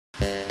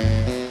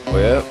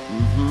Well,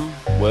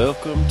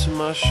 welcome to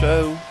my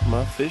show,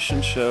 my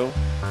fishing show.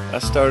 I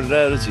started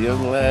out as a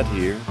young lad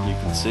here, you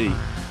can see.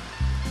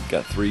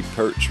 Got 3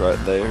 perch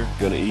right there,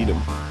 gonna eat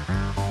them.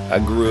 I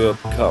grew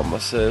up, caught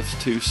myself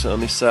 2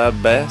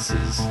 Sunnyside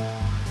basses.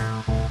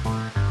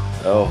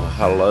 Oh,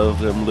 I love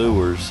them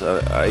lures.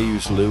 I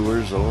use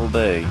lures all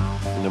day.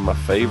 They're my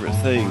favorite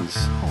things.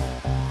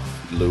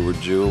 Lure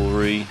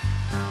jewelry,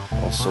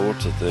 all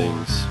sorts of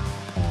things.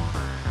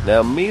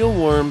 Now,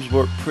 mealworms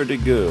work pretty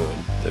good.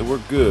 They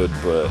work good,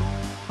 but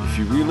if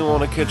you really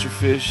want to catch a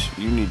fish,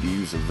 you need to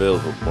use a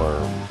velvet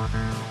worm.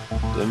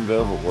 Them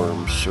velvet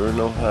worms sure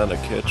know how to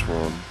catch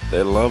one.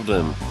 They love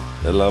them.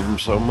 They love them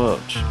so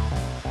much.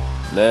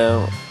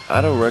 Now,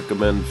 I don't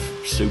recommend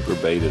super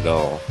bait at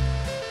all,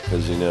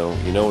 because you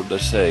know what they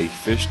say,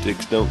 fish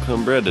sticks don't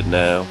come breaded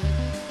now.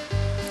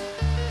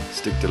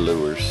 Stick to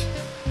lures.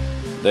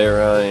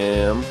 There I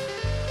am,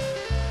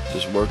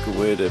 just working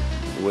with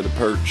a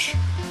perch,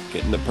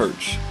 getting the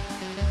perch.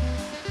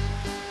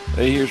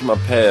 Hey, here's my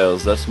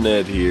pals. That's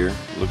Ned here.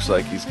 Looks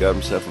like he's got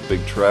himself a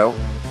big trout.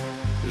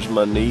 There's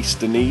my niece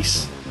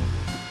Denise,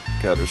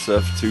 got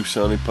herself 2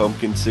 sunny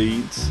pumpkin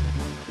seeds.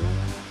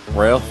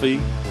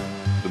 Ralphie,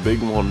 the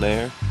big one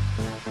there.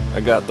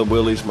 I got the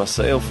willies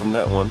myself from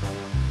that one.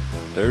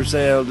 There's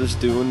Al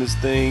just doing his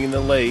thing in the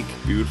lake.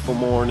 Beautiful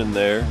morning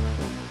there.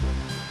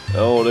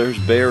 Oh, there's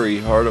Barry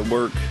hard at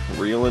work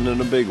reeling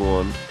in a big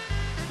one.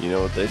 You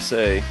know what they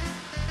say.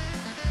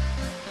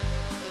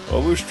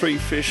 Always treat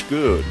fish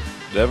good.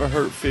 Never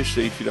hurt fish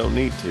if you don't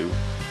need to.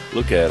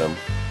 Look at them.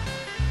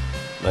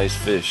 Nice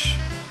fish.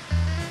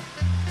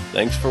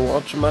 Thanks for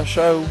watching my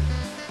show.